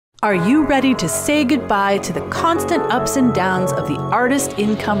Are you ready to say goodbye to the constant ups and downs of the artist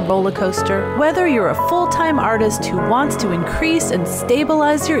income roller coaster? Whether you're a full-time artist who wants to increase and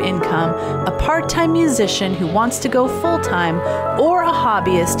stabilize your income, a part-time musician who wants to go full-time, or a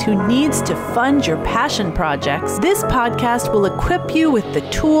hobbyist who needs to fund your passion projects, this podcast will equip you with the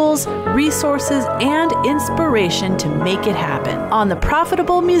tools, resources, and inspiration to make it happen. On the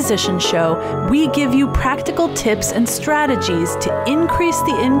Profitable Musician Show, we give you practical tips and strategies to increase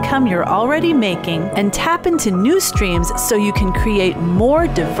the income you're already making and tap into new streams so you can create more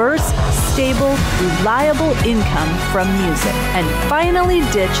diverse, stable, reliable income from music and finally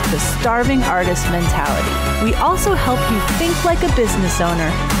ditch the starving artist mentality. We also help you think like a business owner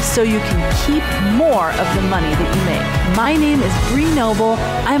so you can keep more of the money that you make. My name is Bree Noble.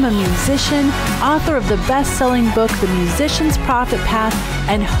 I'm a musician, author of the best-selling book, The Musician's Profit Path,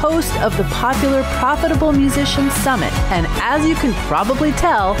 and host of the popular Profitable Musician Summit. And as you can probably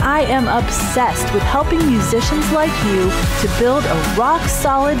tell, I am obsessed with helping musicians like you to build a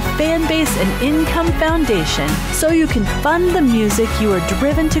rock-solid fan base and income foundation so you can fund the music you are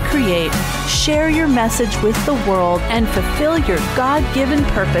driven to create, share your message with the world, and fulfill your God-given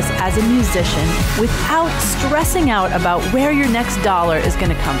purpose as a musician without stressing out about where your next dollar is going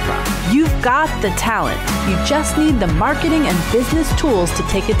to come from. You've got the talent. You just need the marketing and business tools to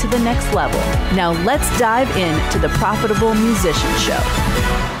take it to the next level. Now let's dive into the Profitable Musician Show.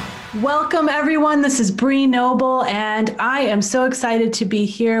 Welcome, everyone. This is Bree Noble, and I am so excited to be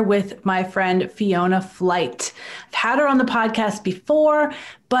here with my friend Fiona Flyte. I've had her on the podcast before,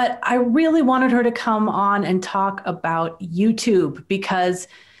 but I really wanted her to come on and talk about YouTube because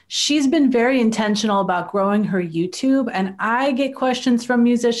she's been very intentional about growing her YouTube, and I get questions from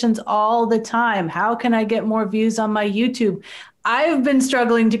musicians all the time. How can I get more views on my YouTube? I've been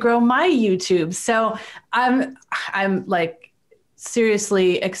struggling to grow my YouTube, so I'm like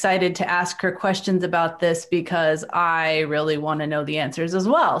seriously excited to ask her questions about this because I really want to know the answers as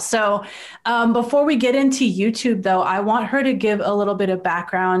well. So before we get into YouTube, though, I want her to give a little bit of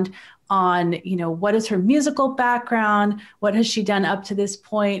background on, what is her musical background? What has she done up to this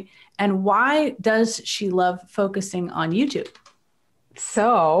point? And why does she love focusing on YouTube?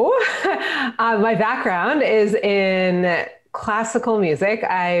 So my background is in classical music.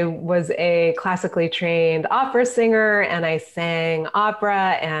 I was a classically trained opera singer, and I sang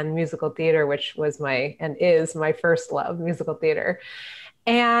opera and musical theater, which was is my first love, musical theater.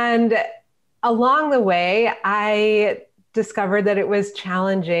 And along the way, I discovered that it was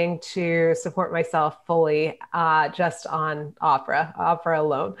challenging to support myself fully just on opera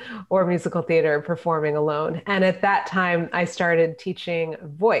alone, or musical theater performing alone. And at that time, I started teaching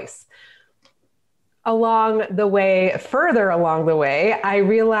voice. Further along the way, I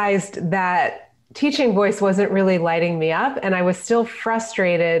realized that teaching voice wasn't really lighting me up, and I was still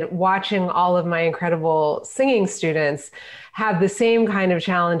frustrated watching all of my incredible singing students have the same kind of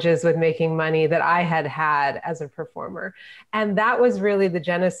challenges with making money that I had had as a performer. And that was really the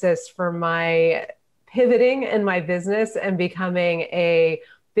genesis for my pivoting in my business and becoming a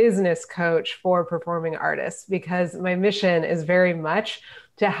business coach for performing artists, because my mission is very much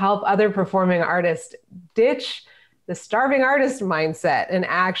to help other performing artists ditch the starving artist mindset and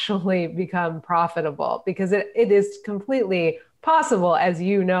actually become profitable, because it is completely possible, as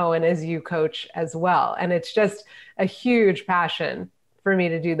you know, and as you coach as well. And it's just a huge passion for me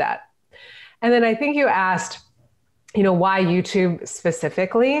to do that. And then I think you asked, why YouTube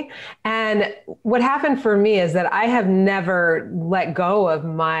specifically? And what happened for me is that I have never let go of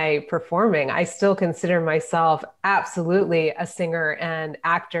my performing. I still consider myself absolutely a singer and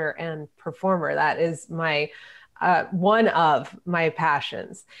actor and performer. That is my one of my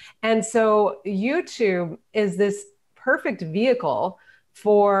passions. And so YouTube is this perfect vehicle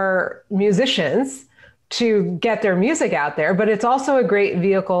for musicians to get their music out there, but it's also a great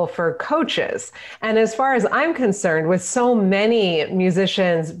vehicle for coaches. And as far as I'm concerned, with so many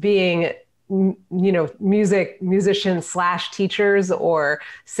musicians being, musicians / teachers, or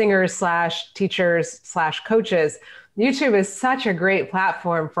singers / teachers / coaches, YouTube is such a great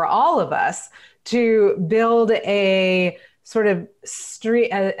platform for all of us to build a sort of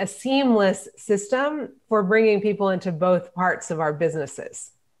a seamless system for bringing people into both parts of our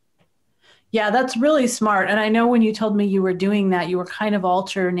businesses. Yeah, that's really smart. And I know when you told me you were doing that, you were kind of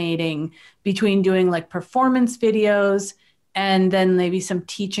alternating between doing like performance videos and then maybe some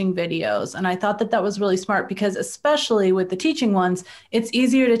teaching videos. And I thought that was really smart because especially with the teaching ones, it's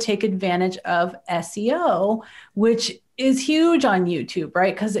easier to take advantage of SEO, which is huge on YouTube,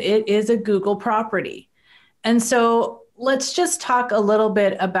 right? Because it is a Google property. And so let's just talk a little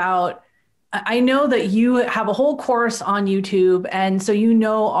bit about I know that you have a whole course on YouTube, and so you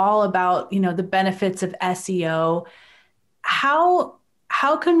know all about, the benefits of SEO. How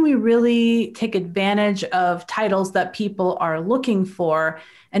how can we really take advantage of titles that people are looking for?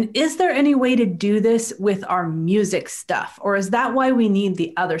 And is there any way to do this with our music stuff? Or is that why we need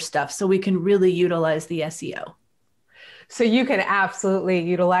the other stuff so we can really utilize the SEO? So you can absolutely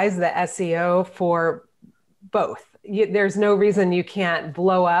utilize the SEO for both. There's no reason you can't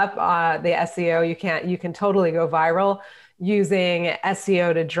blow up the SEO. You can totally go viral using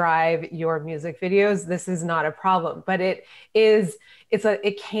SEO to drive your music videos. This is not a problem, but it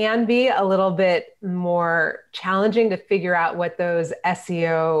can be a little bit more challenging to figure out what those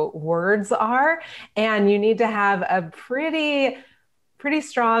SEO words are. And you need to have a pretty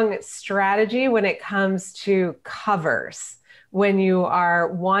strong strategy when it comes to covers, when you are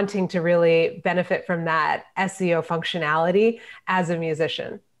wanting to really benefit from that SEO functionality as a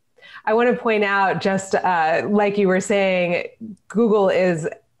musician. I want to point out, just like you were saying, Google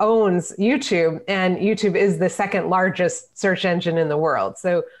owns YouTube, and YouTube is the second largest search engine in the world.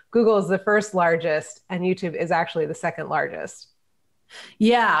 So Google is the first largest, and YouTube is actually the second largest.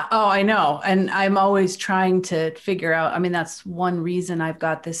 Yeah. Oh, I know. And I'm always trying to figure out, I mean, that's one reason I've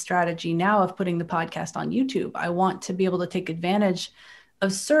got this strategy now of putting the podcast on YouTube. I want to be able to take advantage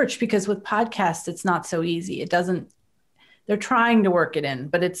of search, because with podcasts, it's not so easy. They're trying to work it in,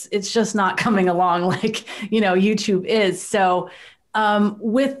 but it's just not coming along like, YouTube is. So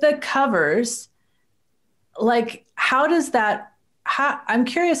with the covers, like, I'm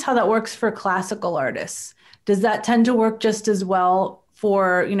curious how that works for classical artists. Does that tend to work just as well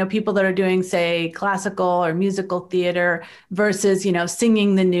for, people that are doing, say, classical or musical theater versus,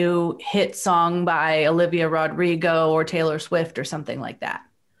 singing the new hit song by Olivia Rodrigo or Taylor Swift or something like that?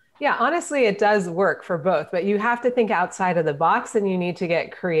 Yeah, honestly, it does work for both, but you have to think outside of the box and you need to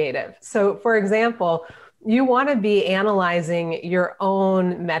get creative. So for example, you want to be analyzing your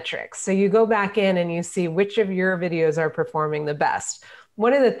own metrics. So you go back in and you see which of your videos are performing the best.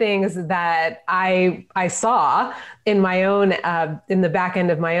 One of the things that I saw in my own in the back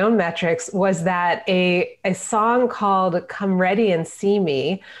end of my own metrics was that a song called "Come Ready and See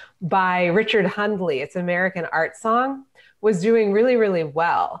Me" by Richard Hundley, it's an American art song, was doing really, really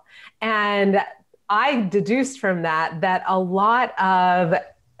well. And I deduced from that a lot of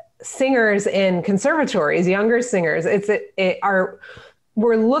singers in conservatories, younger singers,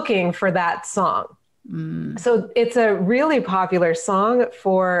 were looking for that song. So it's a really popular song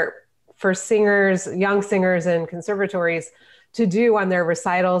for singers, young singers in conservatories to do on their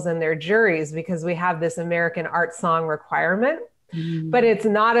recitals and their juries, because we have this American art song requirement. But it's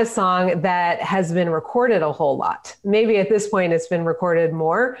not a song that has been recorded a whole lot. Maybe at this point it's been recorded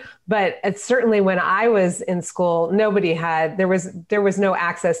more, but it's certainly when I was in school, there was no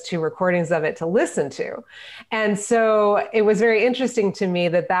access to recordings of it to listen to. And so it was very interesting to me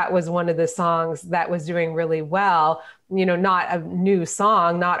that was one of the songs that was doing really well, not a new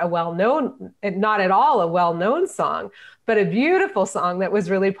song, not at all a well-known song, but a beautiful song that was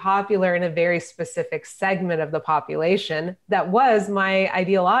really popular in a very specific segment of the population that was my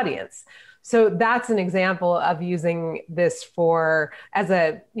ideal audience. So that's an example of using this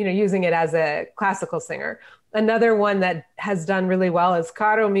using it as a classical singer. Another one that has done really well is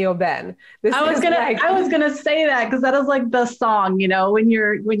Caro Mio Ben. I was gonna say that, because that is like the song, when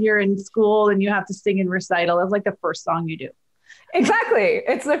you're in school and you have to sing in recital, that's like the first song you do. Exactly.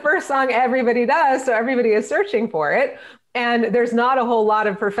 It's the first song everybody does. So everybody is searching for it. And there's not a whole lot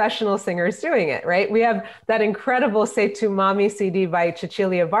of professional singers doing it, right? We have that incredible Sei Tu Mami CD by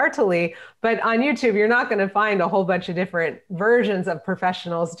Cecilia Bartoli, but on YouTube, you're not going to find a whole bunch of different versions of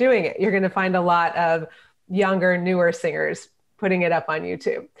professionals doing it. You're going to find a lot of younger, newer singers putting it up on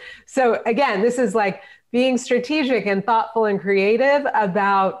YouTube. So again, this is like being strategic and thoughtful and creative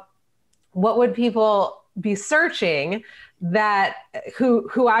about what would people be searching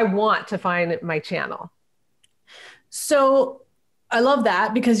who I want to find my channel. So I love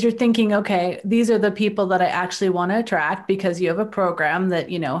that, because you're thinking, okay, these are the people that I actually want to attract, because you have a program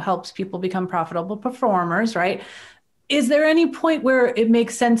that, helps people become profitable performers, right? Is there any point where it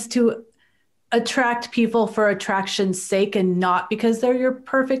makes sense to attract people for attraction's sake and not because they're your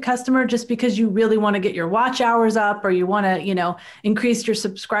perfect customer, just because you really want to get your watch hours up, or you want to, increase your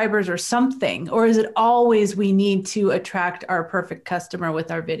subscribers or something? Or is it always we need to attract our perfect customer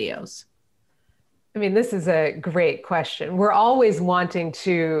with our videos? I mean, this is a great question. We're always wanting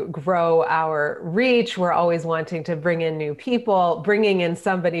to grow our reach. We're always wanting to bring in new people, bringing in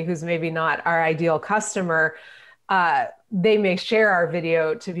somebody who's maybe not our ideal customer. They may share our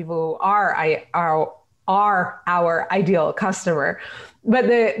video to people who are our ideal customer. But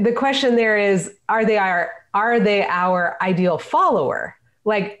the question there is, are they our ideal follower?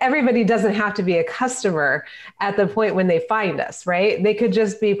 Like, everybody doesn't have to be a customer at the point when they find us, right? They could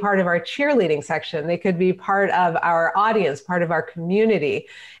just be part of our cheerleading section. They could be part of our audience, part of our community.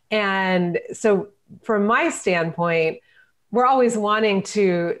 And so from my standpoint, we're always wanting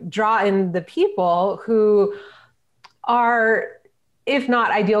to draw in the people who are, if not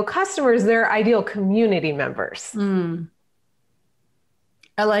ideal customers, they're ideal community members.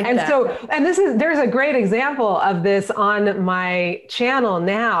 I like and that. And there's a great example of this on my channel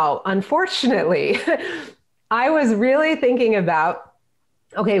now. Unfortunately, I was really thinking about,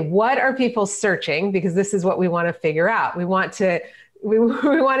 okay, what are people searching? Because this is what we want to figure out. We want to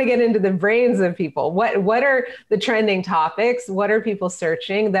get into the brains of people. What are the trending topics? What are people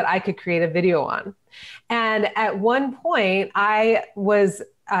searching that I could create a video on? And at one point, I was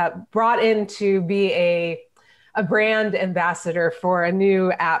brought in to be a brand ambassador for a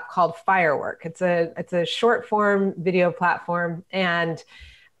new app called Firework. It's a short form video platform. And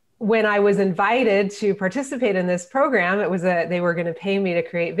when I was invited to participate in this program, they were going to pay me to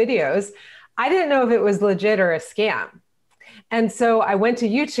create videos. I didn't know if it was legit or a scam. And so I went to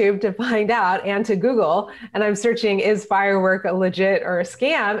YouTube to find out, and to Google, and I'm searching, is Firework a legit or a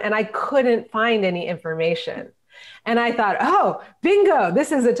scam? And I couldn't find any information. And I thought, oh, bingo,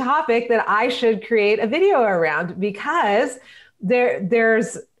 this is a topic that I should create a video around, because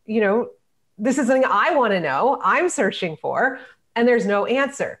there's, this is something I want to know, I'm searching for, and there's no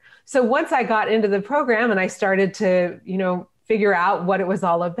answer. So once I got into the program and I started to, figure out what it was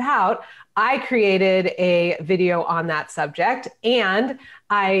all about, I created a video on that subject, and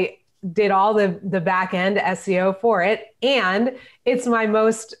I did all the back end SEO for it. And it's my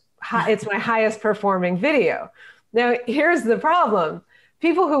highest performing video. Now, here's the problem.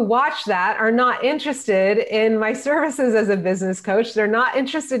 People who watch that are not interested in my services as a business coach. They're not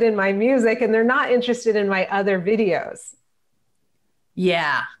interested in my music, and they're not interested in my other videos.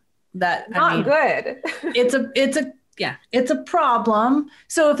 Yeah. Good. It's a problem.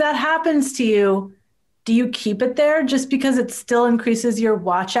 So if that happens to you, do you keep it there just because it still increases your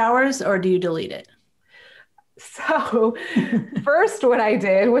watch hours, or do you delete it? So first, what I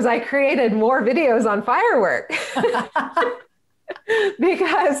did was I created more videos on Firework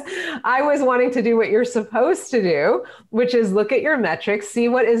because I was wanting to do what you're supposed to do, which is look at your metrics, see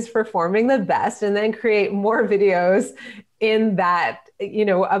what is performing the best, and then create more videos in that,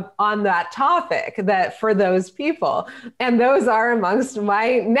 on that topic that for those people. And those are amongst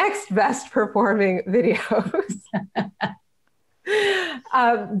my next best performing videos.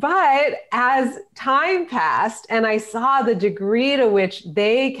 But as time passed and I saw the degree to which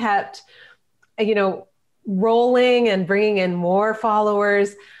they kept, rolling and bringing in more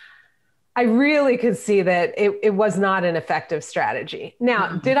followers, I really could see that it was not an effective strategy.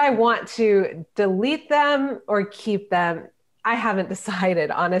 Now, did I want to delete them or keep them? I haven't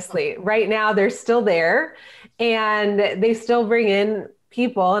decided, honestly. Right now, they're still there and they still bring in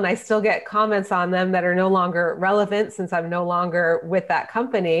people, and I still get comments on them that are no longer relevant since I'm no longer with that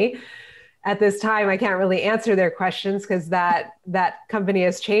company. At this time, I can't really answer their questions because that company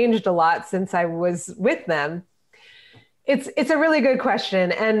has changed a lot since I was with them. It's a really good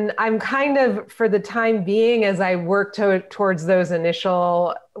question. And I'm kind of, for the time being, as I work towards those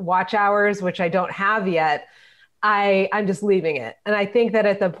initial watch hours, which I don't have yet, I'm just leaving it. And I think that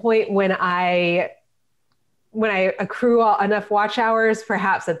at the point when I accrue enough watch hours,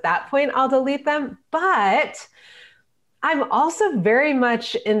 perhaps at that point I'll delete them. But I'm also very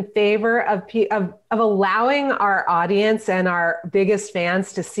much in favor of allowing our audience and our biggest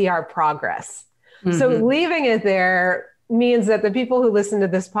fans to see our progress. Mm-hmm. So leaving it there means that the people who listen to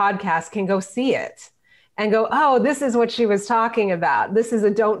this podcast can go see it and go, oh, this is what she was talking about. This is a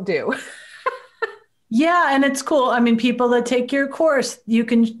don't do. Yeah. And it's cool. I mean, people that take your course, you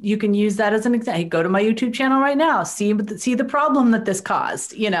can use that as an example. Hey, go to my YouTube channel right now. See the problem that this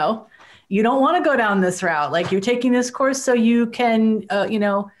caused. You don't want to go down this route. Like, you're taking this course so you can,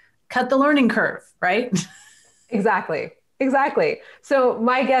 cut the learning curve, right? Exactly. So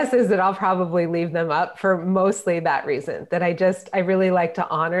my guess is that I'll probably leave them up for mostly that reason, that I really like to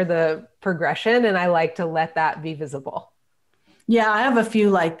honor the progression, and I like to let that be visible. Yeah, I have a few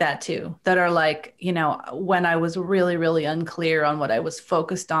like that too, that are like, when I was really, really unclear on what I was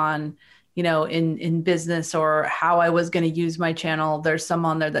focused on, in business or how I was going to use my channel, there's some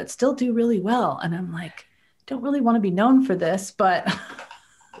on there that still do really well. And I'm like, don't really want to be known for this, but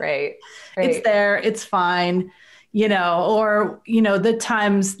right. It's there, it's fine, or, the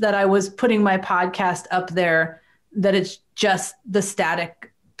times that I was putting my podcast up there, that it's just the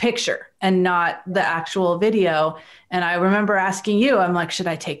static picture and not the actual video. And I remember asking you, I'm like, should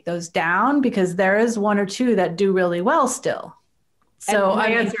I take those down? Because there is one or two that do really well still. So and my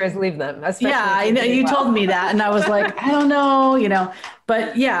answer is leave them. Yeah, I know you told me that. And I was like, I don't know,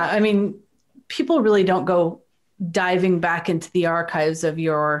 but yeah, I mean, people really don't go diving back into the archives of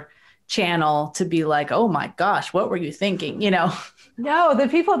your channel to be like, oh my gosh, what were you thinking? No, the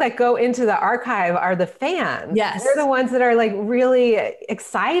people that go into the archive are the fans. Yes. They're the ones that are like really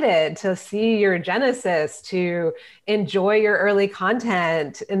excited to see your genesis, to enjoy your early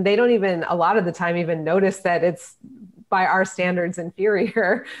content. And they don't even, a lot of the time, even notice that it's by our standards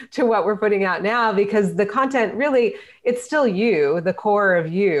inferior to what we're putting out now, because the content really, it's still you, the core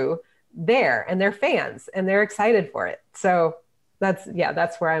of you there, and they're fans and they're excited for it. So that's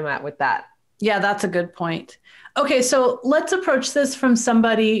where I'm at with that. Yeah, that's a good point. Okay, so let's approach this from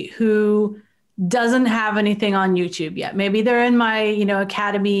somebody who doesn't have anything on YouTube yet. Maybe they're in my,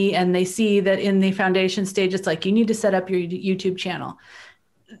 academy, and they see that in the foundation stage, it's like, you need to set up your YouTube channel.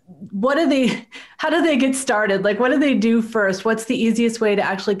 How do they get started? Like, what do they do first? What's the easiest way to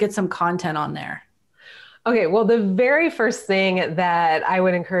actually get some content on there? Okay, well, the very first thing that I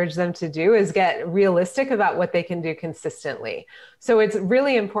would encourage them to do is get realistic about what they can do consistently. So it's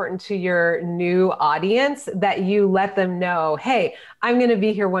really important to your new audience that you let them know, hey, I'm going to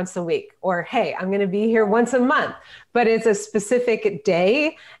be here once a week, or hey, I'm going to be here once a month, but it's a specific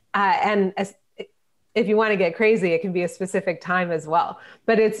day. If you want to get crazy, it can be a specific time as well.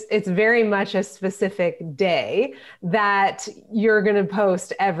 But it's very much a specific day that you're going to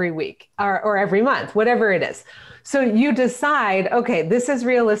post every week or every month, whatever it is. So you decide, okay, this is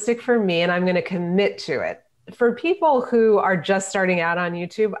realistic for me and I'm going to commit to it. For people who are just starting out on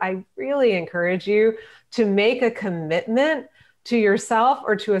YouTube, I really encourage you to make a commitment to yourself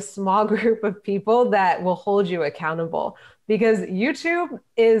or to a small group of people that will hold you accountable, because YouTube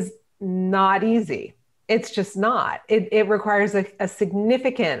is not easy. It's just not. It requires a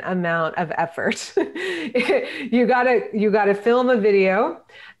significant amount of effort. You gotta film a video.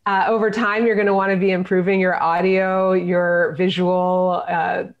 Over time, you're going to want to be improving your audio, your visual,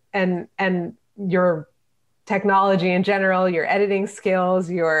 and your technology in general, your editing skills,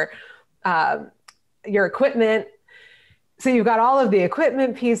 your equipment. So you've got all of the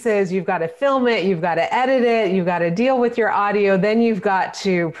equipment pieces, you've got to film it, you've got to edit it, you've got to deal with your audio, then you've got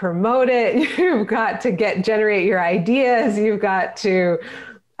to promote it, you've got to generate your ideas, you've got to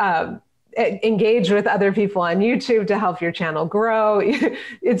engage with other people on YouTube to help your channel grow.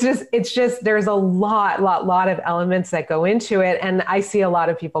 It's just, there's a lot of elements that go into it. And I see a lot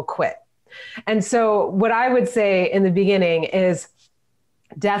of people quit. And so what I would say in the beginning is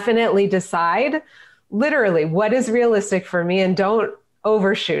definitely decide literally what is realistic for me, and don't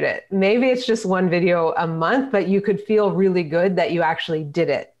overshoot it. Maybe it's just one video a month, but you could feel really good that you actually did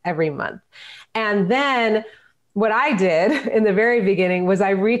it every month. And then what I did in the very beginning was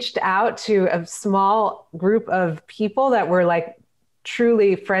I reached out to a small group of people that were like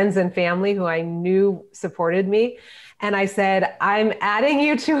truly friends and family who I knew supported me. And I said, I'm adding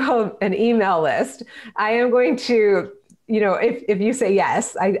you to an email list. I am going to, if you say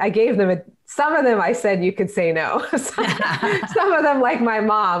yes, I gave them some of them I said you could say no. Some of them, like my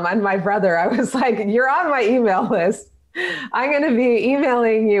mom and my brother, I was like, you're on my email list. I'm going to be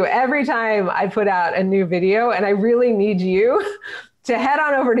emailing you every time I put out a new video. And I really need you to head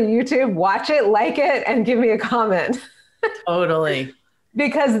on over to YouTube, watch it, like it, and give me a comment. Totally.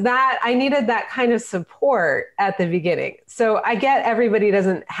 Because I needed that kind of support at the beginning. So I get everybody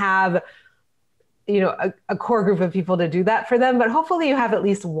doesn't have a core group of people to do that for them, but hopefully you have at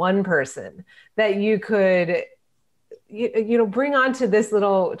least one person that you could, bring onto this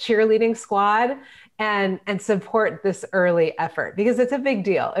little cheerleading squad and support this early effort, because it's a big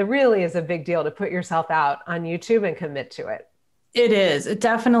deal. It really is a big deal to put yourself out on YouTube and commit to it. It is. It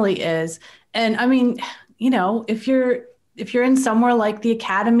definitely is. And I mean, if you're in somewhere like the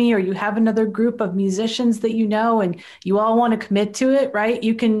academy, or you have another group of musicians that and you all want to commit to it, right?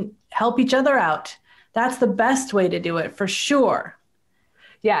 You can help each other out. That's the best way to do it, for sure.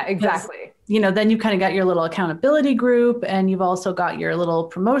 Yeah, exactly. Then you kind of got your little accountability group, and you've also got your little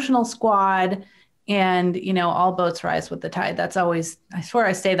promotional squad, and, all boats rise with the tide. That's always, I swear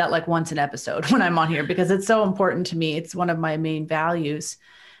I say that like once an episode when I'm on here, because it's so important to me. It's one of my main values.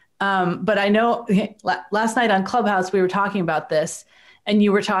 But I know last night on Clubhouse, we were talking about this, and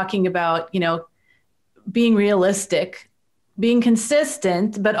you were talking about, being realistic, being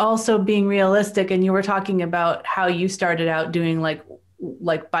consistent, but also being realistic. And you were talking about how you started out doing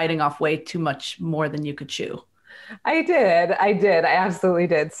like biting off way too much more than you could chew. I did. I did. I absolutely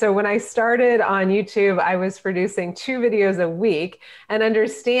did. So when I started on YouTube, I was producing 2 videos a week, and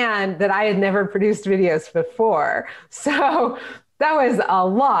understand that I had never produced videos before. So that was a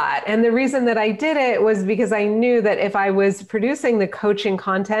lot. And the reason that I did it was because I knew that if I was producing the coaching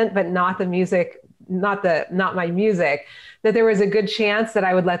content, but not the music, not my music, that there was a good chance that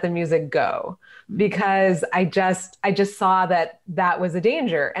I would let the music go, because I just saw that that was a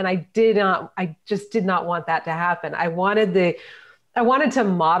danger, and I just did not want that to happen. I wanted to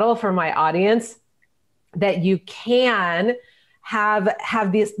model for my audience that you can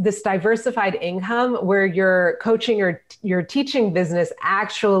have this diversified income where your coaching or your teaching business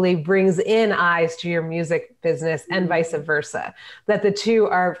actually brings in eyes to your music business, and vice versa, that the two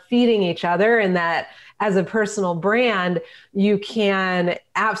are feeding each other, and that as a personal brand, you can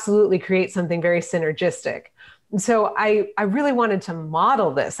absolutely create something very synergistic. And so I really wanted to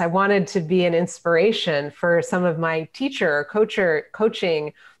model this. I wanted to be an inspiration for some of my teacher or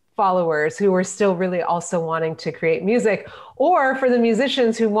coaching followers who were still really also wanting to create music, or for the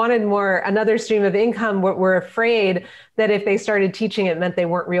musicians who wanted another stream of income, but were afraid that if they started teaching, it meant they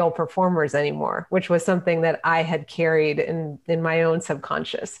weren't real performers anymore, which was something that I had carried in my own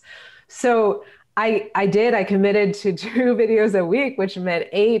subconscious. So I committed to 2 videos a week, which meant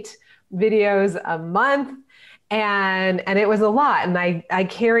 8 videos a month. And it was a lot. And I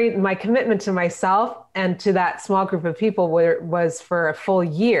carried my commitment to myself and to that small group of people was for a full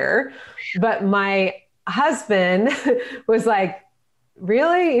year. But my husband was like,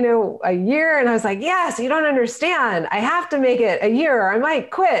 really? A year? And I was like, yes, you don't understand. I have to make it a year or I might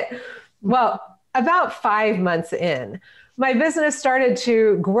quit. Well, about 5 months in, my business started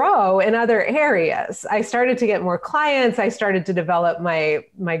to grow in other areas. I started to get more clients. I started to develop my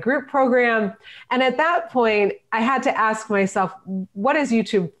group program. And at that point, I had to ask myself, what is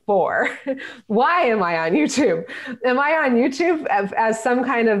YouTube for? Why am I on YouTube? Am I on YouTube as some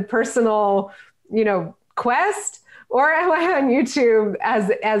kind of personal, quest? Or am I on YouTube as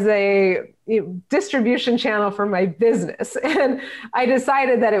a distribution channel for my business? And I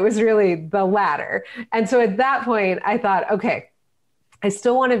decided that it was really the latter. And so at that point, I thought, okay, I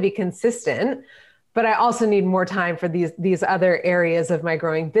still want to be consistent, but I also need more time for these other areas of my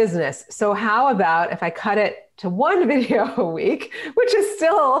growing business. So how about if I cut it to 1 video a week, which is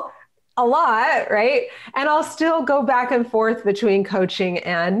still a lot, right? And I'll still go back and forth between coaching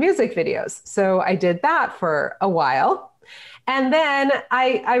and music videos. So I did that for a while. And then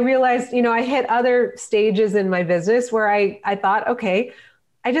I realized, I hit other stages in my business where I thought, okay,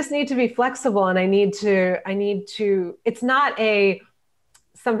 I just need to be flexible, and I need to, it's not a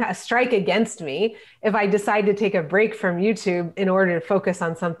strike against me if I decide to take a break from YouTube in order to focus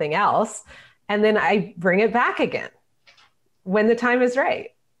on something else. And then I bring it back again when the time is right.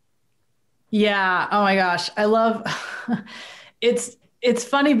 Yeah. Oh my gosh. I love it's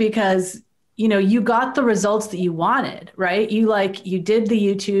funny because, you got the results that you wanted, right? You did the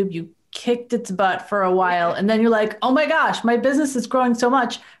YouTube, you kicked its butt for a while. And then you're like, oh my gosh, my business is growing so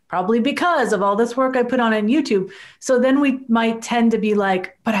much, probably because of all this work I put on YouTube. So then we might tend to be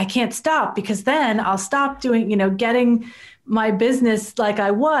like, but I can't stop, because then I'll stop doing, getting my business like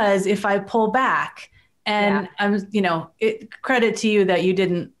I was if I pull back. And I'm, credit to you that you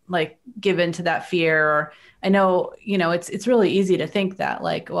didn't give into that fear. Or I know, it's really easy to think that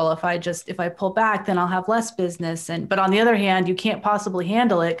well, if I pull back, then I'll have less business. But on the other hand, you can't possibly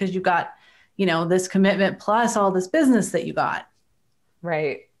handle it because you got, this commitment plus all this business that you got.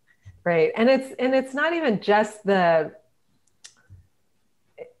 Right. Right. And it's not even just it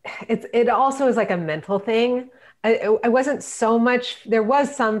also is like a mental thing. I wasn't so much, there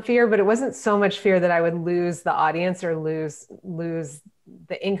was some fear, but it wasn't so much fear that I would lose the audience or lose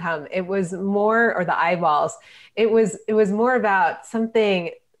the income. It was more, or the eyeballs. It was more about something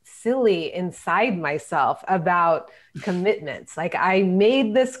silly inside myself about commitments. Like, I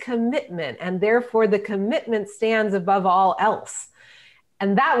made this commitment, and therefore the commitment stands above all else.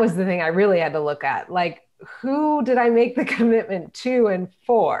 And that was the thing I really had to look at. Like, who did I make the commitment to and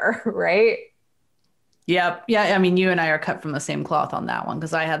for, right? Yep. Yeah. I mean, you and I are cut from the same cloth on that one,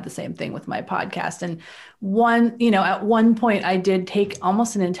 because I had the same thing with my podcast. And at one point I did take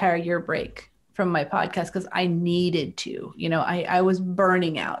almost an entire year break from my podcast because I needed to, I was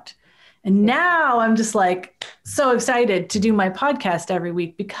burning out. And now I'm just so excited to do my podcast every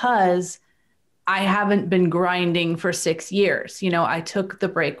week because I haven't been grinding for 6 years. I took the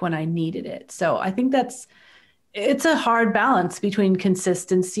break when I needed it. So I think it's a hard balance between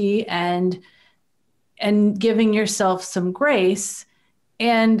consistency and giving yourself some grace.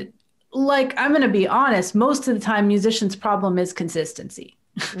 And I'm going to be honest, most of the time musicians' problem is consistency.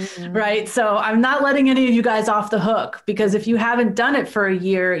 Right. So I'm not letting any of you guys off the hook, because if you haven't done it for a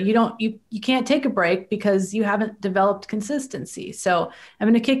year, you can't take a break because you haven't developed consistency. So I'm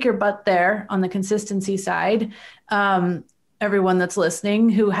going to kick your butt there on the consistency side. Everyone that's listening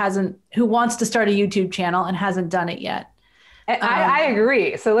who wants to start a YouTube channel and hasn't done it yet. I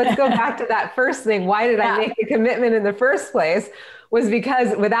agree. So let's go back to that first thing. Why did I make the commitment in the first place? Was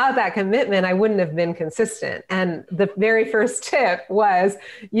because without that commitment, I wouldn't have been consistent. And the very first tip was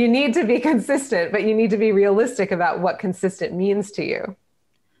you need to be consistent, but you need to be realistic about what consistent means to you.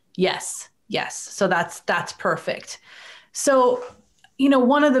 Yes. Yes. So that's perfect. So,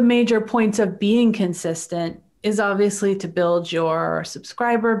 one of the major points of being consistent is obviously to build your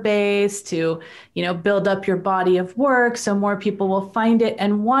subscriber base, to, build up your body of work so more people will find it.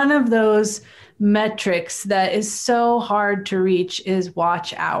 And one of those metrics that is so hard to reach is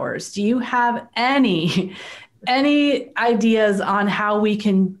watch hours. Do you have any ideas on how we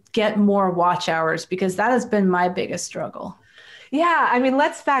can get more watch hours? Because that has been my biggest struggle. Yeah, I mean,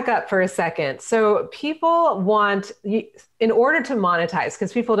 let's back up for a second. So people want, in order to monetize,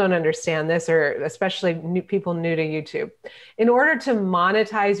 because people don't understand this, or especially people new to YouTube, in order to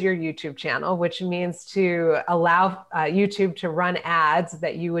monetize your YouTube channel, which means to allow YouTube to run ads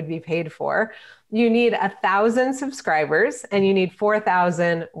that you would be paid for, you need 1,000 subscribers and you need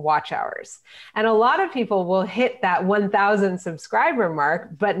 4,000 watch hours. And a lot of people will hit that 1,000 subscriber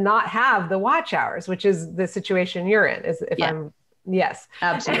mark, but not have the watch hours, which is the situation you're in. Yes,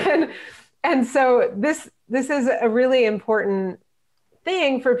 absolutely. And so this is a really important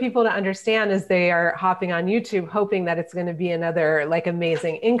thing for people to understand as they are hopping on YouTube, hoping that it's going to be another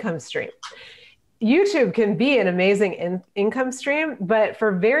amazing income stream. YouTube can be an amazing income stream, but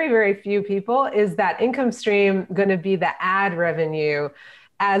for very, very few people is that income stream going to be the ad revenue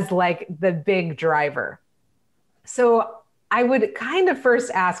as the big driver. So I would kind of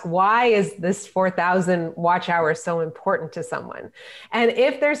first ask, why is this 4,000 watch hours so important to someone? And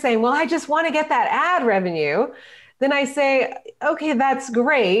if they're saying, well, I just want to get that ad revenue, then I say, okay, that's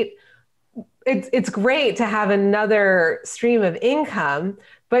great. It's great to have another stream of income,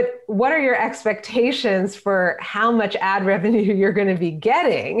 but what are your expectations for how much ad revenue you're going to be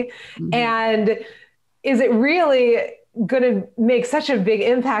getting? Mm-hmm. And is it really going to make such a big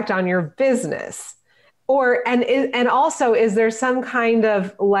impact on your business? And also, is there some kind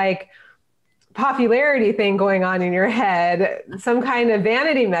of popularity thing going on in your head, some kind of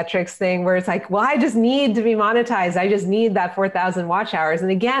vanity metrics thing where it's well, I just need to be monetized. I just need that 4,000 watch hours.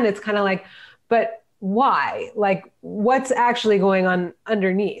 And again, it's kind of but why? What's actually going on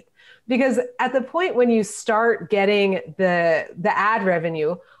underneath? Because at the point when you start getting the ad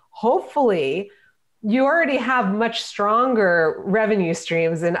revenue, hopefully you already have much stronger revenue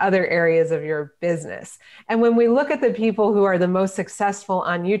streams in other areas of your business. And when we look at the people who are the most successful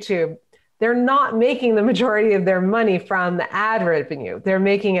on YouTube, they're not making the majority of their money from the ad revenue. They're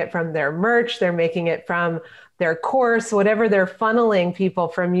making it from their merch. They're making it from their course, whatever they're funneling people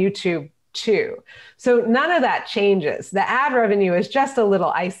from YouTube to. So none of that changes. The ad revenue is just a little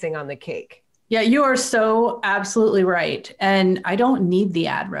icing on the cake. Yeah, you are so absolutely right. And I don't need the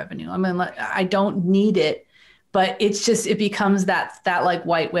ad revenue. I mean, I don't need it, but it becomes that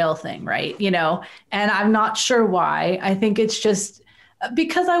white whale thing, right? And I'm not sure why. I think it's just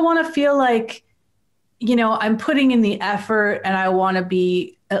because I want to feel I'm putting in the effort and I want to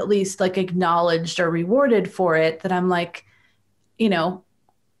be at least acknowledged or rewarded for it, that I'm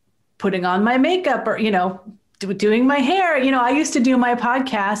putting on my makeup or, doing my hair. I used to do my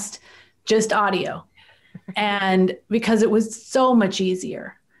podcast just audio, and because it was so much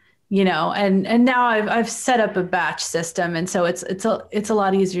easier, and now I've set up a batch system, and so it's a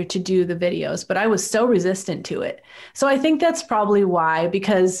lot easier to do the videos, but I was so resistant to it. So I think that's probably why,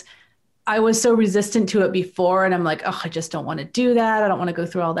 because I was so resistant to it before, and I'm I just don't want to do that. I don't want to go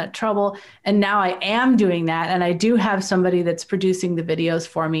through all that trouble. And now I am doing that, and I do have somebody that's producing the videos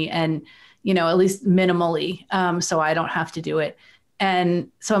for me, and at least minimally, so I don't have to do it. And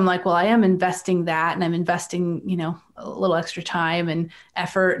so I'm well, I am investing that, and I'm investing, a little extra time and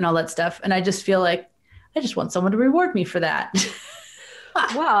effort and all that stuff. And I just feel I just want someone to reward me for that.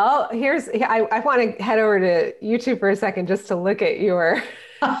 Well, I want to head over to YouTube for a second, just to look at your,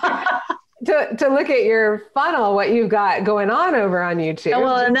 to look at your funnel, what you've got going on over on YouTube.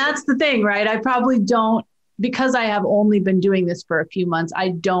 Well, and that's the thing, right? I probably don't, because I have only been doing this for a few months, I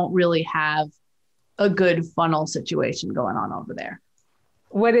don't really have a good funnel situation going on over there.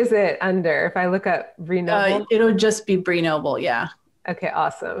 What is it under? If I look up Bree Noble? It'll just be Bree Noble. Yeah. Okay.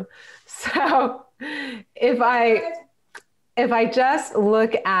 Awesome. So if I just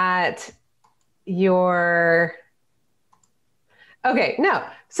look at your, Okay, no.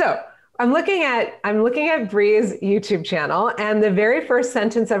 So I'm looking at Bree's YouTube channel, and the very first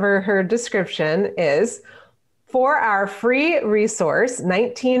sentence of her description is, for our free resource,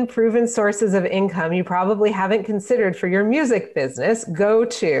 19 proven sources of income you probably haven't considered for your music business, go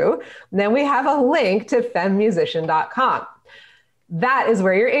to, and then we have a link to femmusician.com. That is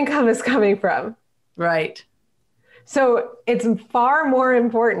where your income is coming from. Right. So it's far more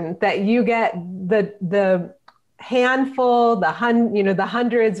important that you get the handful, the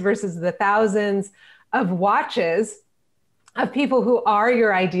hundreds versus the thousands of watches of people who are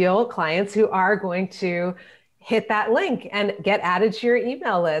your ideal clients, who are going to hit that link and get added to your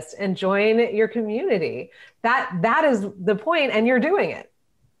email list and join your community. That is the point, and you're doing it.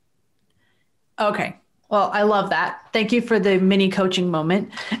 Okay. Well, I love that. Thank you for the mini coaching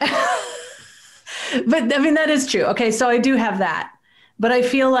moment. But I mean, that is true. Okay. So I do have that, but I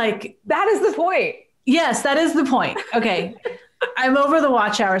feel like that is the point. Yes, that is the point. Okay. I'm over the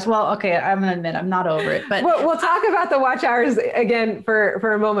watch hours. Well, okay. I'm going to admit I'm not over it, but we'll talk about the watch hours again for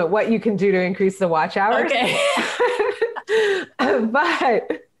a moment, what you can do to increase the watch hours. Okay.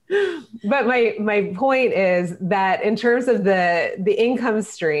 But my point is that in terms of the income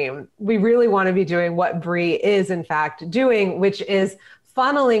stream, we really want to be doing what Bree is in fact doing, which is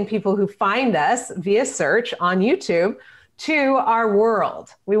funneling people who find us via search on YouTube to our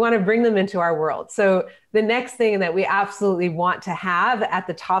world. We want to bring them into our world. So the next thing that we absolutely want to have at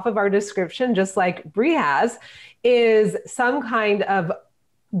the top of our description, just like Bree has, is some kind of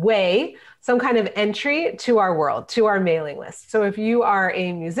way, some kind of entry to our world, to our mailing list. So if you are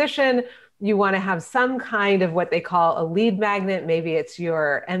a musician, you want to have some kind of what they call a lead magnet. Maybe it's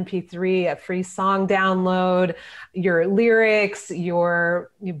your MP3, a free song download, your lyrics, your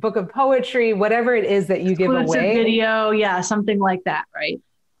book of poetry, whatever it is that you give away. Video, yeah, something like that, right?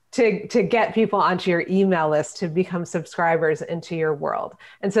 To get people onto your email list to become subscribers into your world.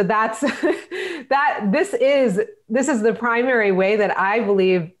 And so that's this is the primary way that I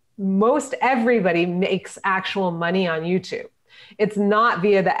believe most everybody makes actual money on YouTube. It's not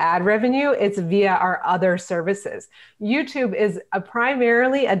via the ad revenue, it's via our other services. YouTube is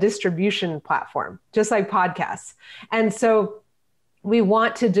primarily a distribution platform, just like podcasts. And so we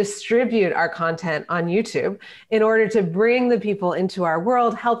want to distribute our content on YouTube in order to bring the people into our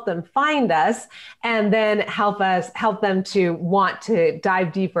world, help them find us, and then help them to want to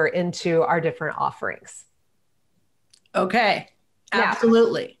dive deeper into our different offerings. Okay,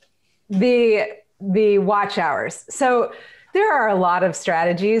 absolutely. Yeah. The watch hours. So there are a lot of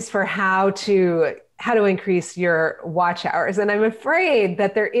strategies for how to increase your watch hours. And I'm afraid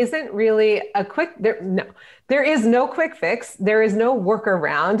that there isn't really there is no quick fix. There is no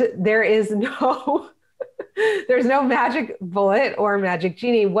workaround. There's no magic bullet or magic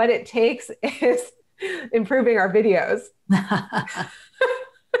genie. What it takes is improving our videos.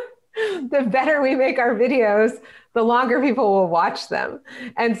 The better we make our videos, the longer people will watch them.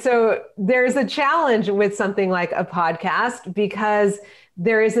 And so there's a challenge with something like a podcast because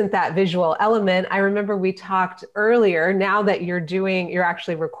there isn't that visual element. I remember we talked earlier, now that you're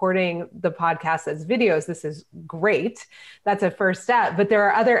actually recording the podcast as videos, this is great. That's a first step, but there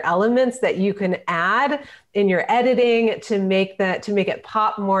are other elements that you can add in your editing to make it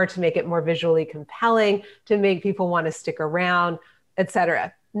pop more, to make it more visually compelling, to make people want to stick around,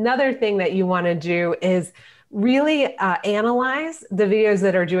 etc. Another thing that you want to do is really analyze the videos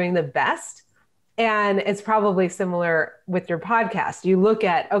that are doing the best. And it's probably similar with your podcast. You look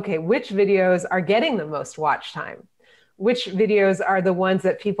at, okay, which videos are getting the most watch time? Which videos are the ones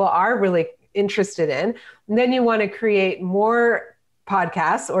that people are really interested in? And then you want to create more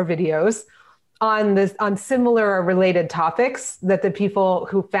podcasts or videos on similar or related topics that the people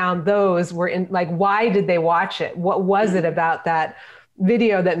who found those were in, like, why did they watch it? What was it about that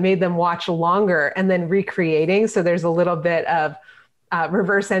video that made them watch longer, and then recreating? So there's a little bit of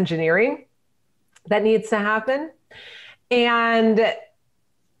reverse engineering that needs to happen. And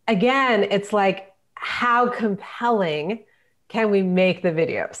again, it's like, how compelling can we make the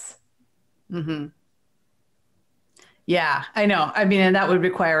videos? Mm-hmm. Yeah, I know. I mean, and that would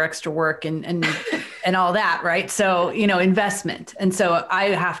require extra work and all that, right? So, investment. And so I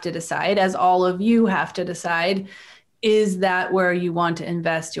have to decide, as all of you have to decide, is that where you want to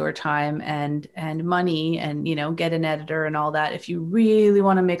invest your time and money and, get an editor and all that? If you really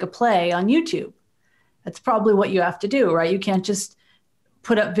want to make a play on YouTube, that's probably what you have to do, right? You can't just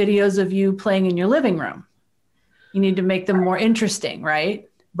put up videos of you playing in your living room. You need to make them more interesting, right?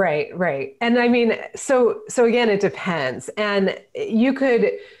 Right. And I mean, so again, it depends. And you could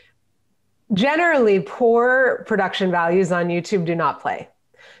generally, poor production values on YouTube do not play.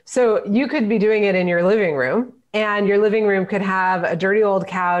 So you could be doing it in your living room and your living room could have a dirty old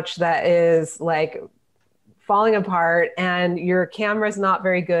couch that is like falling apart, and your camera's not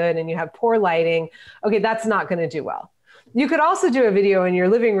very good and you have poor lighting, okay, that's not going to do well. You could also do a video in your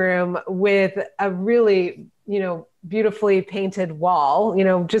living room with a really, beautifully painted wall,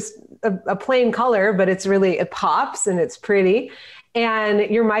 just a plain color, but it pops and it's pretty. And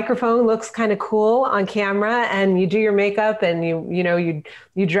your microphone looks kind of cool on camera, and you do your makeup, and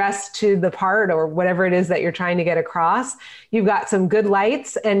you dress to the part or whatever it is that you're trying to get across. You've got some good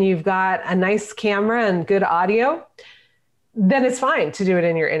lights and you've got a nice camera and good audio. Then it's fine to do it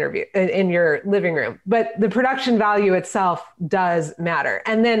in your living room. But the production value itself does matter.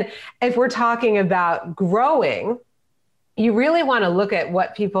 And then if we're talking about growing, you really want to look at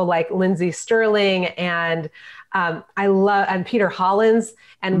what people like Lindsay Sterling and Peter Hollins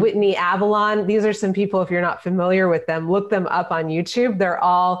and Whitney Avalon. These are some people, if you're not familiar with them, look them up on YouTube. They're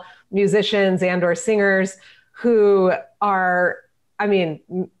all musicians and or singers who are,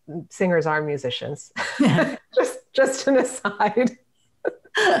 singers are musicians. Yeah. Just an aside.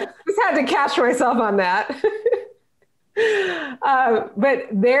 Just had to catch myself on that. But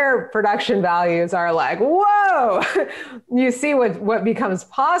their production values are like, whoa, you see what becomes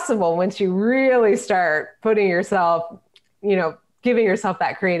possible once you really start putting yourself, giving yourself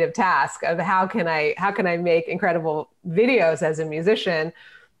that creative task of how can I make incredible videos as a musician.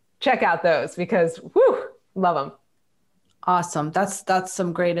 Check out those because love them. Awesome. That's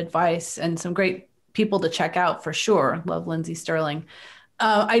some great advice and some great people to check out for sure. Love Lindsay Sterling.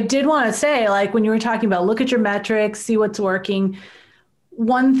 I did want to say, like when you were talking about look at your metrics, see what's working.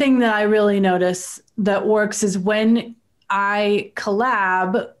 One thing that I really notice that works is when I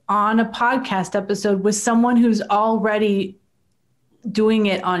collab on a podcast episode with someone who's already doing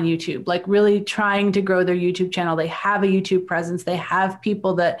it on YouTube, like really trying to grow their YouTube channel. They have a YouTube presence. They have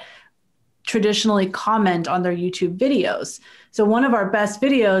people that traditionally comment on their YouTube videos. So one of our best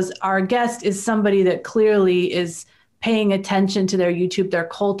videos, our guest is somebody that clearly is paying attention to their YouTube. They're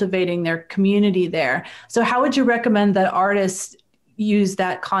cultivating their community there. So how would you recommend that artists use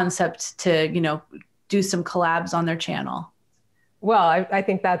that concept to, do some collabs on their channel? Well, I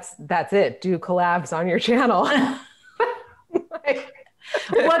think that's it. Do collabs on your channel.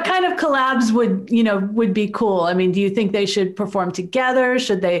 What kind of collabs would be cool? Do you think they should perform together?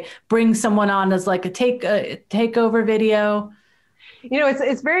 Should they bring someone on as like a takeover video?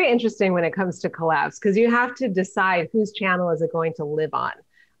 It's very interesting when it comes to collabs because you have to decide whose channel is it going to live on.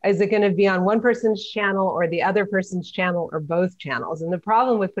 Is it going to be on one person's channel or the other person's channel or both channels? And the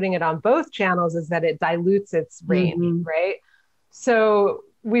problem with putting it on both channels is that it dilutes its range, right? So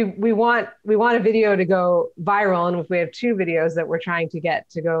we want a video to go viral, and if we have two videos that we're trying to get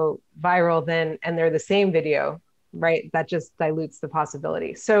to go viral, and they're the same video, right? That just dilutes the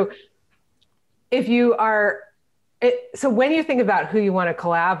possibility. So so when you think about who you want to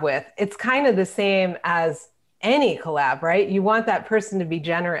collab with, it's kind of the same as any collab, right? You want that person to be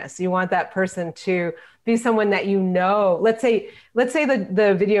generous. You want that person to be someone that let's say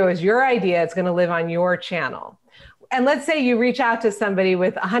the video is your idea. It's going to live on your channel. And let's say you reach out to somebody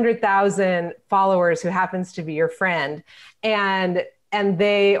with 100,000 followers who happens to be your friend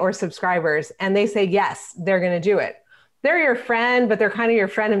or subscribers, and they say, yes, they're going to do it. They're your friend, but they're kind of your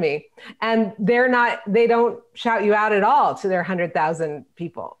frenemy. And they don't shout you out at all to their 100,000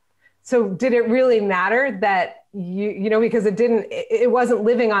 people. So did it really matter that because it wasn't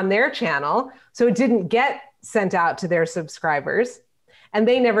living on their channel. So it didn't get sent out to their subscribers and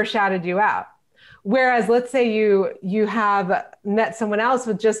they never shouted you out. Whereas let's say you have met someone else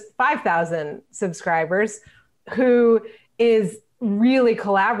with just 5,000 subscribers who is really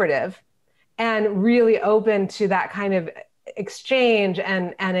collaborative and really open to that kind of exchange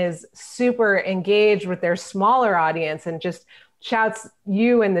and is super engaged with their smaller audience and just shouts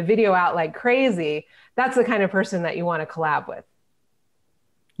you and the video out like crazy, that's the kind of person that you want to collab with.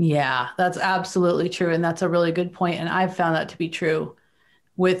 Yeah, that's absolutely true. And that's a really good point. And I've found that to be true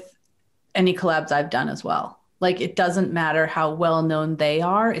with any collabs I've done as well. Like it doesn't matter how well known they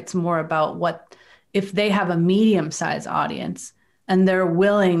are. It's more about if they have a medium-sized audience and they're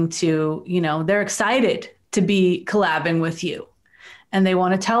willing to, they're excited to be collabing with you and they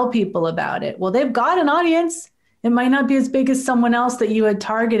want to tell people about it. Well, they've got an audience. It might not be as big as someone else that you had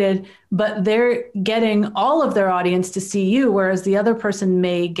targeted, but they're getting all of their audience to see you, whereas the other person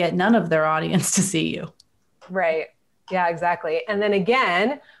may get none of their audience to see you. Right. Yeah, exactly. And then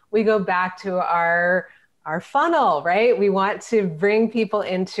again, we go back to our funnel, right? We want to bring people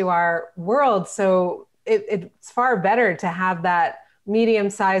into our world. So it's far better to have that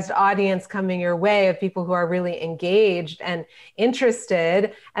medium-sized audience coming your way of people who are really engaged and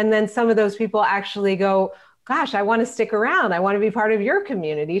interested. And then some of those people actually go gosh, I want to stick around. I want to be part of your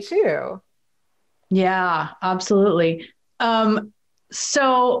community too. Yeah, absolutely.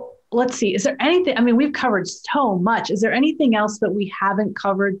 So let's see. Is there anything, I mean, we've covered so much. Is there anything else that we haven't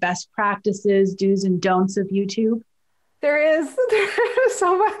covered? Best practices, do's and don'ts of YouTube? There is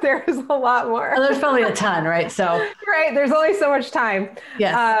so much. There is a lot more. Oh, there's probably a ton, right? So, right. There's only so much time.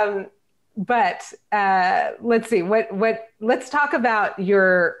 yes. But let's see. Let's talk about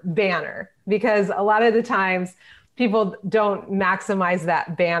your banner, because a lot of the times people don't maximize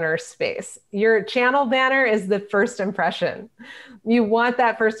that banner space. Your channel banner is the first impression. You want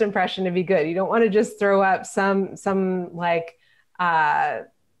that first impression to be good. You don't want to just throw up some like not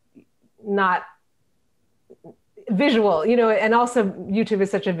visual, and also YouTube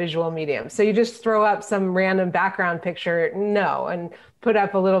is such a visual medium. So you just throw up some random background picture, no, and put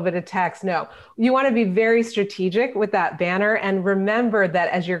up a little bit of text, no. You want to be very strategic with that banner, and remember that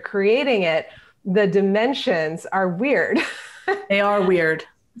as you're creating it, the dimensions are weird. They are weird.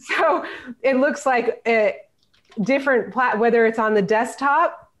 So it looks like different, whether it's on the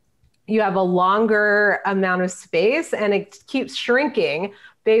desktop, you have a longer amount of space and it keeps shrinking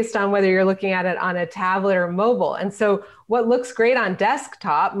based on whether you're looking at it on a tablet or mobile. And so what looks great on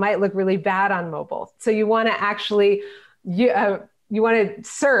desktop might look really bad on mobile. So you want to actually, you want to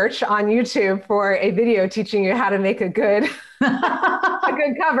search on YouTube for a video teaching you how to make a good, a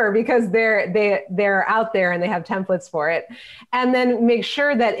good cover, because they're out there and they have templates for it. And then make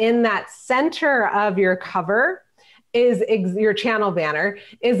sure that in that center of your cover is your channel banner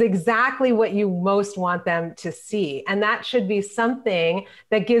is exactly what you most want them to see. And that should be something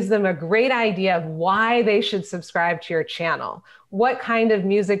that gives them a great idea of why they should subscribe to your channel. What kind of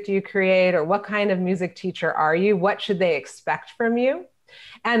music do you create, or what kind of music teacher are you? What should they expect from you?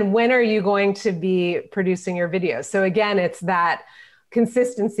 And when are you going to be producing your videos? So again, it's that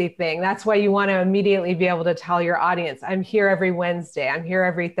consistency thing. That's why you want to immediately be able to tell your audience, I'm here every Wednesday, I'm here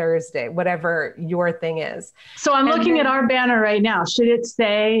every Thursday, whatever your thing is. So I'm looking at our banner right now. Should it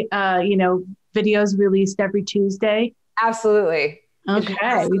say, videos released every Tuesday? Absolutely.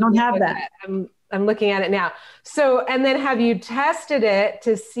 Okay. We don't have that. I'm looking at it now. So, and then have you tested it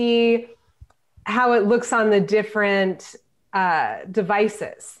to see how it looks on the different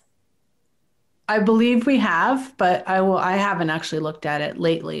devices? I believe we have, but I haven't actually looked at it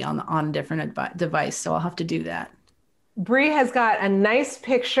lately on a different device, so I'll have to do that. Bree has got a nice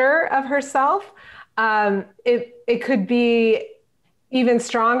picture of herself. It could be even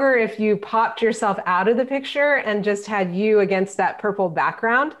stronger if you popped yourself out of the picture and just had you against that purple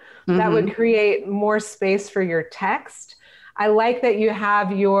background. Mm-hmm. That would create more space for your text. I like that you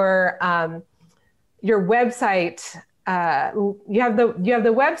have your website. You have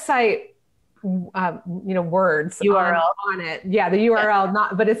the website. Words URL on it. Yeah, the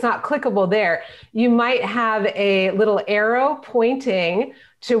URL, but it's not clickable there. You might have a little arrow pointing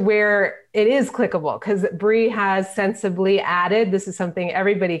to where it is clickable, because Bree has sensibly added, this is something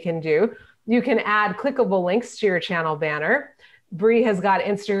everybody can do. You can add clickable links to your channel banner. Bree has got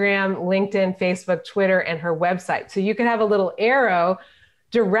Instagram, LinkedIn, Facebook, Twitter, and her website. So you can have a little arrow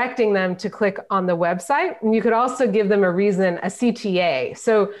directing them to click on the website. And you could also give them a reason, a CTA.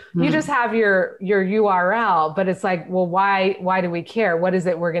 So you just have your URL, but it's like, well, why do we care? What is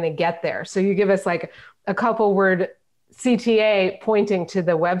it we're going to get there? So you give us like a couple word CTA pointing to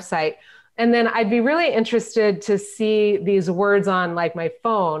the website. And then I'd be really interested to see these words on like my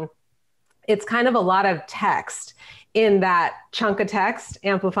phone. It's kind of a lot of text in that chunk of text,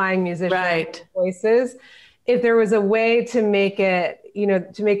 amplifying musician voices. If there was a way to make it,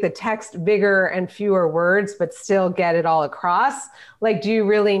 to make the text bigger and fewer words, but still get it all across, like, do you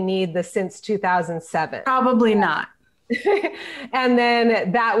really need the since 2007? Probably not. And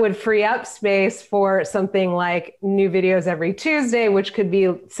then that would free up space for something like new videos every Tuesday, which could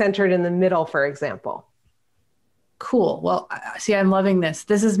be centered in the middle, for example. Cool. Well, see, I'm loving this.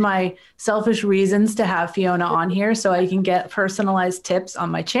 This is my selfish reasons to have Fiona on here, so I can get personalized tips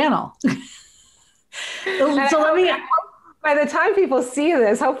on my channel. By the time people see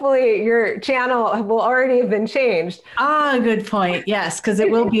this, hopefully your channel will already have been changed. Good point. Yes, because it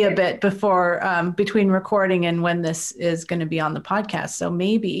will be a bit before between recording and when this is going to be on the podcast. So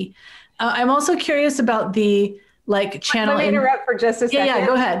maybe. I'm also curious about the channel. Let me interrupt for just a second. Yeah,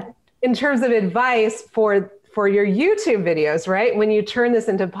 go ahead. In terms of advice for your YouTube videos, right? When you turn this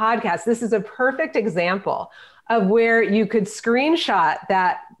into podcasts, this is a perfect example of where you could screenshot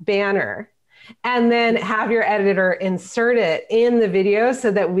that banner and then have your editor insert it in the video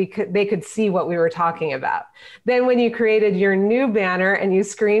so that they could see what we were talking about. Then when you created your new banner and you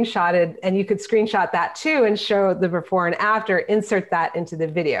screenshotted, and you could screenshot that too and show the before and after, insert that into the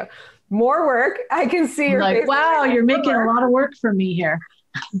video. more work. I can see your like, face. wow, you're making a lot of work for me here.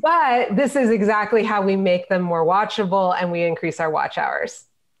 But this is exactly how we make them more watchable and we increase our watch hours.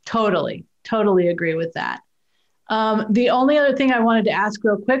 Totally agree with that. The only other thing I wanted to ask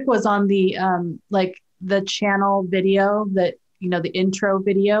real quick was on the like the channel video that, you know, the intro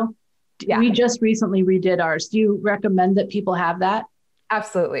video. Yeah. We just recently redid ours. Do you recommend that people have that?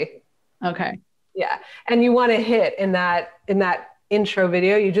 Absolutely. Okay. Yeah. And you want to hit in that intro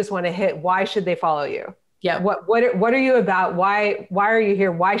video, you just want to hit, why should they follow you? Yeah. What are you about? Why are you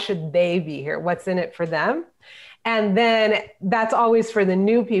here? Why should they be here? What's in it for them? And then that's always for the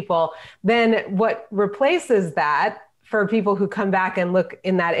new people. Then what replaces that for people who come back and look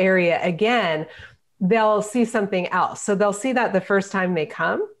in that area again, they'll see something else. So they'll see that the first time they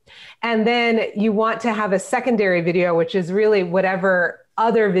come. And then you want to have a secondary video, which is really whatever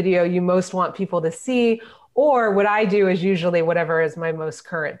other video you most want people to see. Or what I do is usually whatever is my most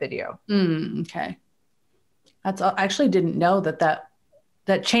current video. Okay. I actually didn't know that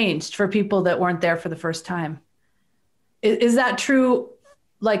changed for people that weren't there for the first time. Is that true?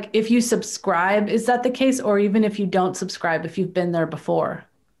 Like if you subscribe, is that the case? Or even if you don't subscribe, if you've been there before?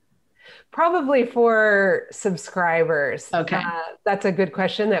 Probably for subscribers. Okay. That's a good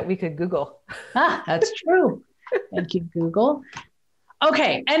question that we could Google. That's true. Thank you, Google.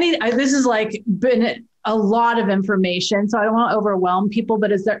 Okay. This has like been a lot of information, so I don't want to overwhelm people,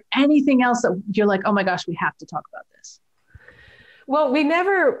 but is there anything else that you're like, oh my gosh, we have to talk about this? Well, we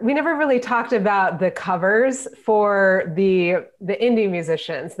never really talked about the covers for the indie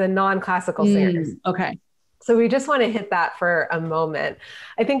musicians, the non-classical singers. Okay. So we just want to hit that for a moment.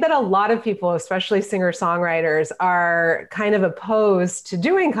 I think that a lot of people, especially singer-songwriters, are kind of opposed to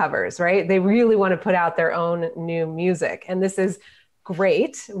doing covers, right? They really want to put out their own new music. And this is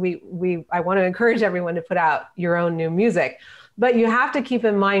great. I want to encourage everyone to put out your own new music. But you have to keep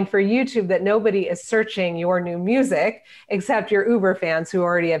in mind for YouTube that nobody is searching your new music except your Uber fans who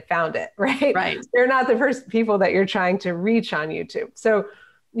already have found it, right? Right. They're not the first people that you're trying to reach on YouTube. So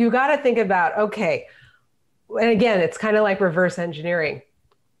you got to think about, okay, and again, it's kind of like reverse engineering.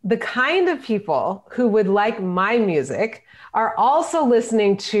 The kind of people who would like my music are also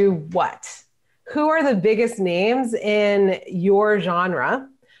listening to what? Who are the biggest names in your genre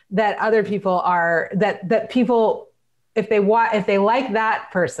that other people are, that people, if they like that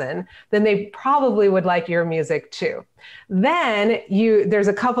person, then they probably would like your music too. Then there's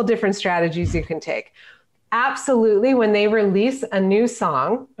a couple different strategies you can take. Absolutely, when they release a new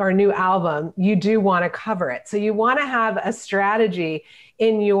song or a new album, you do want to cover it. So you want to have a strategy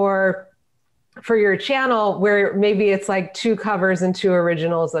for your channel where maybe it's like 2 covers and 2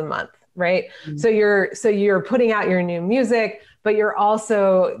 originals a month, right? Mm-hmm. So you're putting out your new music, but you're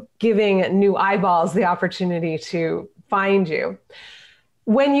also giving new eyeballs the opportunity to find you.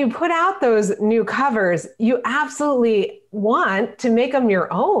 When you put out those new covers, you absolutely want to make them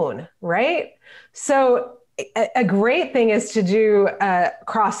your own, right? So a great thing is to do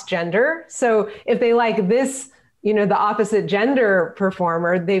cross-gender. So if they like this, the opposite gender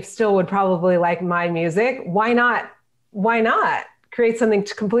performer, they still would probably like my music. Why not create something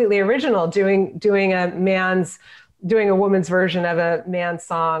completely original, doing a woman's version of a man's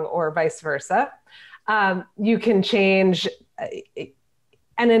song or vice versa. You can change.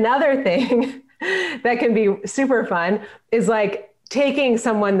 And another thing that can be super fun is like taking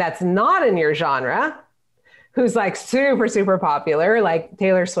someone that's not in your genre, who's like super, super popular, like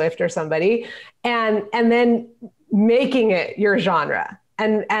Taylor Swift or somebody, and then making it your genre.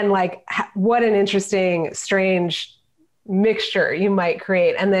 And like, what an interesting, strange mixture you might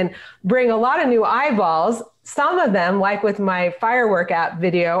create, and then bring a lot of new eyeballs. Some of them, like with my firework app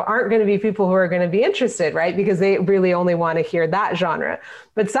video, aren't going to be people who are going to be interested, right? Because they really only want to hear that genre.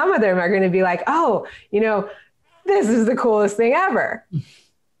 But some of them are going to be like, oh, this is the coolest thing ever.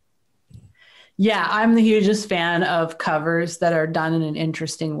 Yeah, I'm the hugest fan of covers that are done in an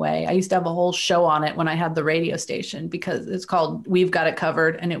interesting way. I used to have a whole show on it when I had the radio station because it's called We've Got It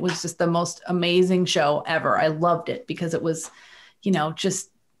Covered. And it was just the most amazing show ever. I loved it because it was,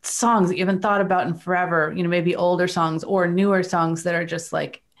 just songs that you haven't thought about in forever, maybe older songs or newer songs that are just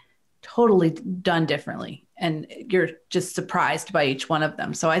like totally done differently. And you're just surprised by each one of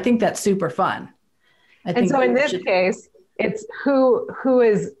them. So I think that's super fun. And so in this case, it's who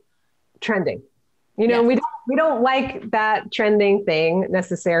is trending. Yes. We don't like that trending thing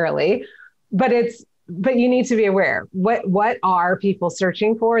necessarily, but you need to be aware. What are people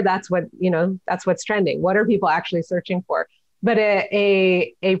searching for? That's what's trending. What are people actually searching for? But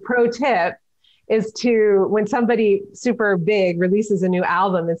a pro tip is to, when somebody super big releases a new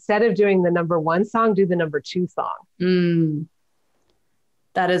album, instead of doing the number 1 song, do the number 2 song.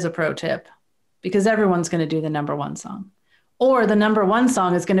 That is a pro tip, because everyone's going to do the number one song, or the number one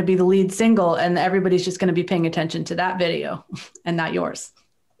song is going to be the lead single and everybody's just going to be paying attention to that video and not yours.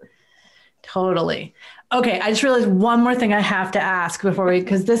 Totally. Okay. I just realized one more thing I have to ask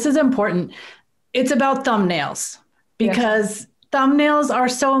because this is important. It's about thumbnails, because thumbnails are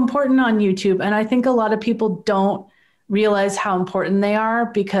so important on YouTube. And I think a lot of people don't realize how important they are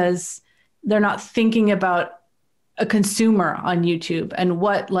because they're not thinking about a consumer on YouTube and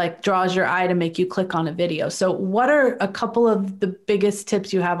what like draws your eye to make you click on a video. So what are a couple of the biggest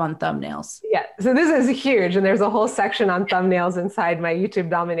tips you have on thumbnails? Yeah, so this is huge. And there's a whole section on thumbnails inside my YouTube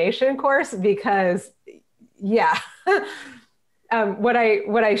domination course because what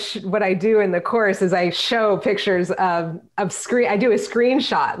I do in the course is I show pictures of screen. I do a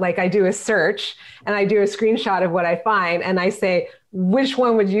screenshot, like I do a search and I do a screenshot of what I find. And I say, which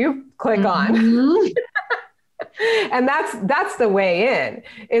one would you click on? And that's the way in,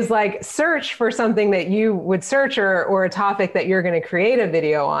 is like search for something that you would search or a topic that you're going to create a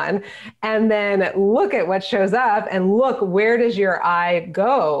video on, and then look at what shows up and look, where does your eye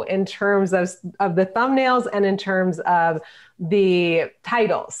go in terms of the thumbnails and in terms of the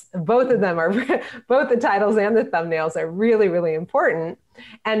titles. Both of them are, both the titles and the thumbnails are really, really important,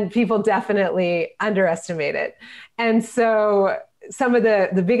 and people definitely underestimate it. And so some of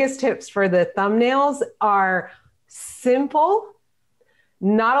the biggest tips for the thumbnails are simple,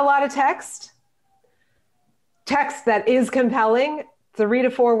 not a lot of text that is compelling, 3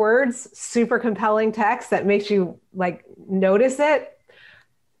 to 4 words, super compelling text that makes you like notice it,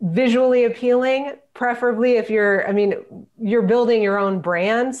 visually appealing, preferably if you're building your own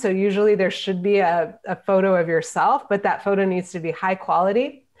brand. So usually there should be a photo of yourself, but that photo needs to be high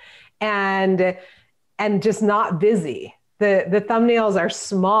quality and just not busy. The thumbnails are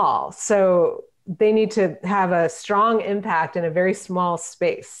small, so they need to have a strong impact in a very small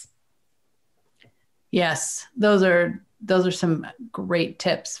space. Yes, those are some great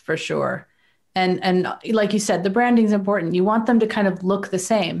tips for sure. And like you said, the branding is important. You want them to kind of look the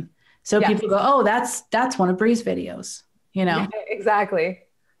same. So people go, oh, that's one of Bree's videos, Yeah, exactly.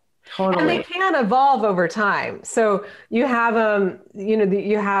 Totally. And they can evolve over time. So you have,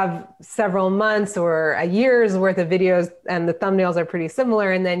 you have several months or a year's worth of videos and the thumbnails are pretty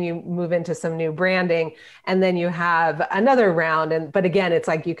similar. And then you move into some new branding and then you have another round. But again, it's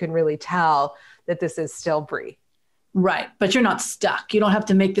like, you can really tell that this is still Bree. Right. But you're not stuck. You don't have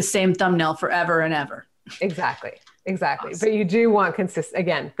to make the same thumbnail forever and ever. Exactly. Awesome. But you do want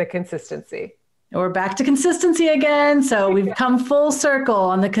the consistency. We're back to consistency again. So we've come full circle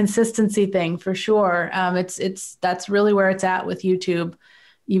on the consistency thing for sure. That's really where it's at with YouTube.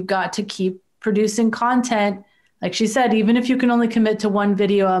 You've got to keep producing content. Like she said, even if you can only commit to 1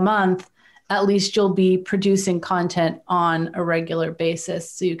 video a month, at least you'll be producing content on a regular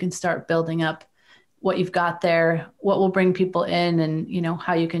basis. So you can start building up what you've got there, what will bring people in, and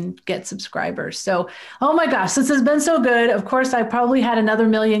how you can get subscribers. So, oh my gosh, this has been so good. Of course, I probably had another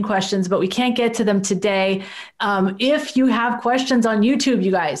million questions, but we can't get to them today. If you have questions on YouTube,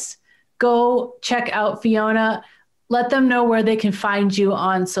 you guys, go check out Fiona. Let them know where they can find you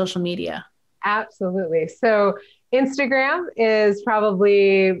on social media. Absolutely. So Instagram is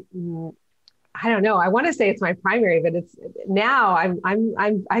probably, I don't know. I want to say it's my primary, but it's now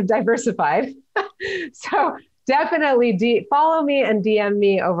I've diversified. So definitely follow me and DM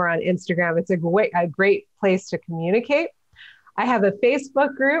me over on Instagram. It's a great place to communicate. I have a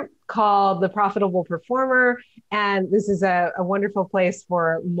Facebook group called The Profitable Performer, and this is a wonderful place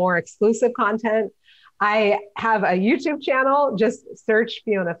for more exclusive content. I have a YouTube channel. Just search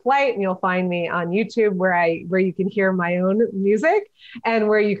Fiona Flyte and you'll find me on YouTube where you can hear my own music and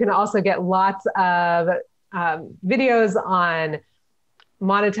where you can also get lots of videos on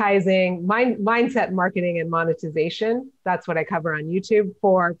monetizing, mindset, marketing, and monetization. That's what I cover on YouTube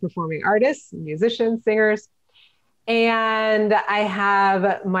for performing artists, musicians, singers. And I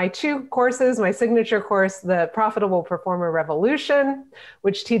have my 2 courses, my signature course, the Profitable Performer Revolution,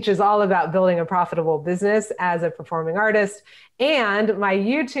 which teaches all about building a profitable business as a performing artist, and my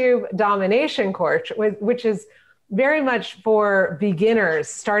YouTube domination course, which is very much for beginners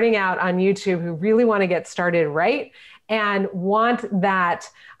starting out on YouTube who really want to get started right and want that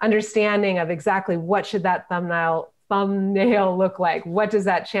understanding of exactly what should that thumbnail look like? What does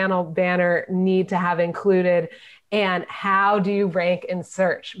that channel banner need to have included? And how do you rank in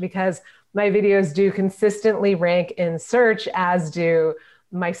search? Because my videos do consistently rank in search, as do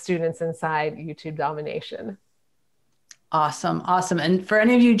my students inside YouTube Domination. Awesome. And for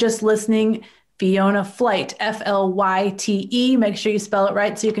any of you just listening, Fiona Flyte, Flyte, make sure you spell it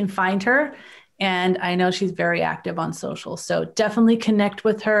right so you can find her. And I know she's very active on social. So definitely connect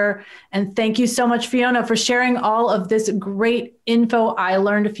with her. And thank you so much, Fiona, for sharing all of this great info. I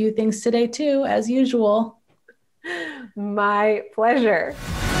learned a few things today too, as usual. My pleasure.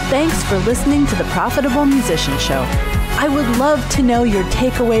 Thanks for listening to the Profitable Musician Show. I would love to know your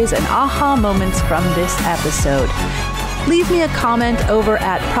takeaways and aha moments from this episode. Leave me a comment over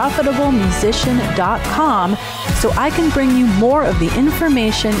at profitablemusician.com so I can bring you more of the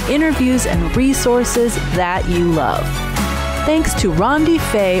information, interviews, and resources that you love. Thanks to Rondi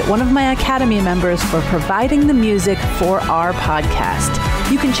Fay, one of my Academy members, for providing the music for our podcast.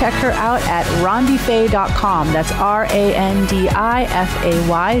 You can check her out at rondifay.com. That's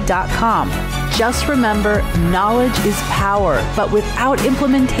RANDIFAY.com. Just remember, knowledge is power, but without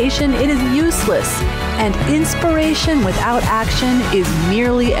implementation, it is useless. And inspiration without action is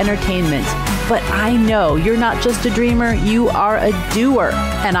merely entertainment. But I know you're not just a dreamer, you are a doer.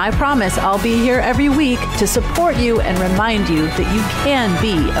 And I promise I'll be here every week to support you and remind you that you can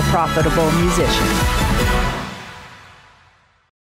be a profitable musician.